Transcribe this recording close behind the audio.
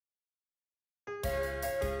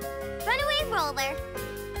roller.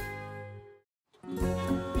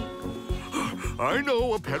 I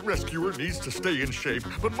know a pet rescuer needs to stay in shape,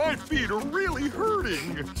 but my feet are really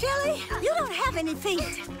hurting. Chili, you don't have any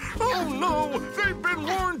feet. Oh, no! They've been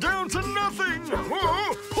worn down to nothing!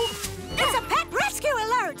 It's a pet rescue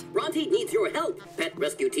alert! Bronty needs your help, pet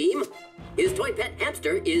rescue team. His toy pet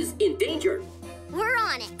hamster is in danger. We're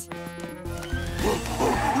on it.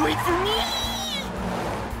 Wait for me!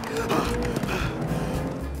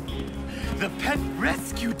 The pet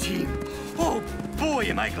rescue team. Oh, boy,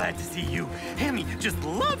 am I glad to see you. Hammy just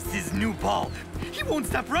loves his new ball. He won't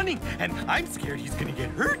stop running, and I'm scared he's gonna get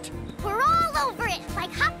hurt. We're all over it,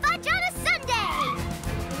 like hot fudge on a sundae.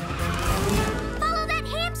 Follow that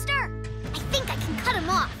hamster. I think I can cut him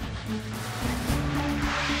off.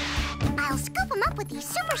 I'll scoop him up with these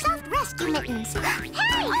super soft rescue mittens. Hey!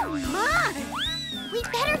 Oh, my! We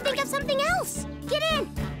better think of something else. Get in.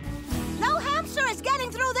 No hamster is getting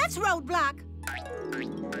through this roadblock.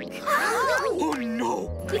 Oh, no!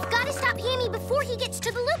 We've got to stop Hammy before he gets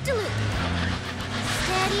to the loop-de-loop.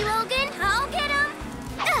 Steady, Logan. I'll get him.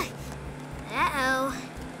 Uh-oh.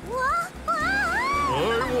 Whoa, whoa. I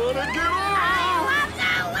want to get on! I love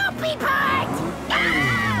the loopy part!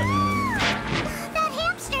 That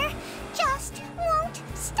hamster just won't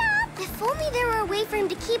stop. If only there were a way for him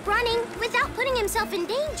to keep running without putting himself in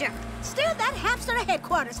danger. Steer that hamster to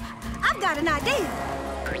headquarters. I've got an idea.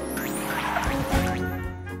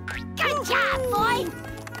 Good job, boy!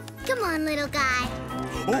 Come on, little guy.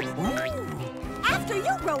 After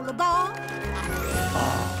you roll the ball.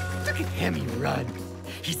 Oh, look at Hammy run.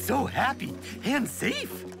 He's so happy and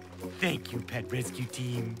safe. Thank you, pet rescue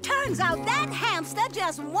team. Turns out that hamster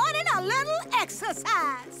just wanted a little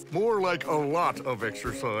exercise. More like a lot of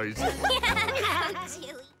exercise.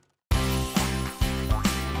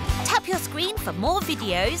 Tap your screen for more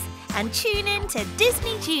videos and tune in to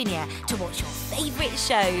Disney Junior to watch your favourite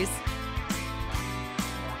shows.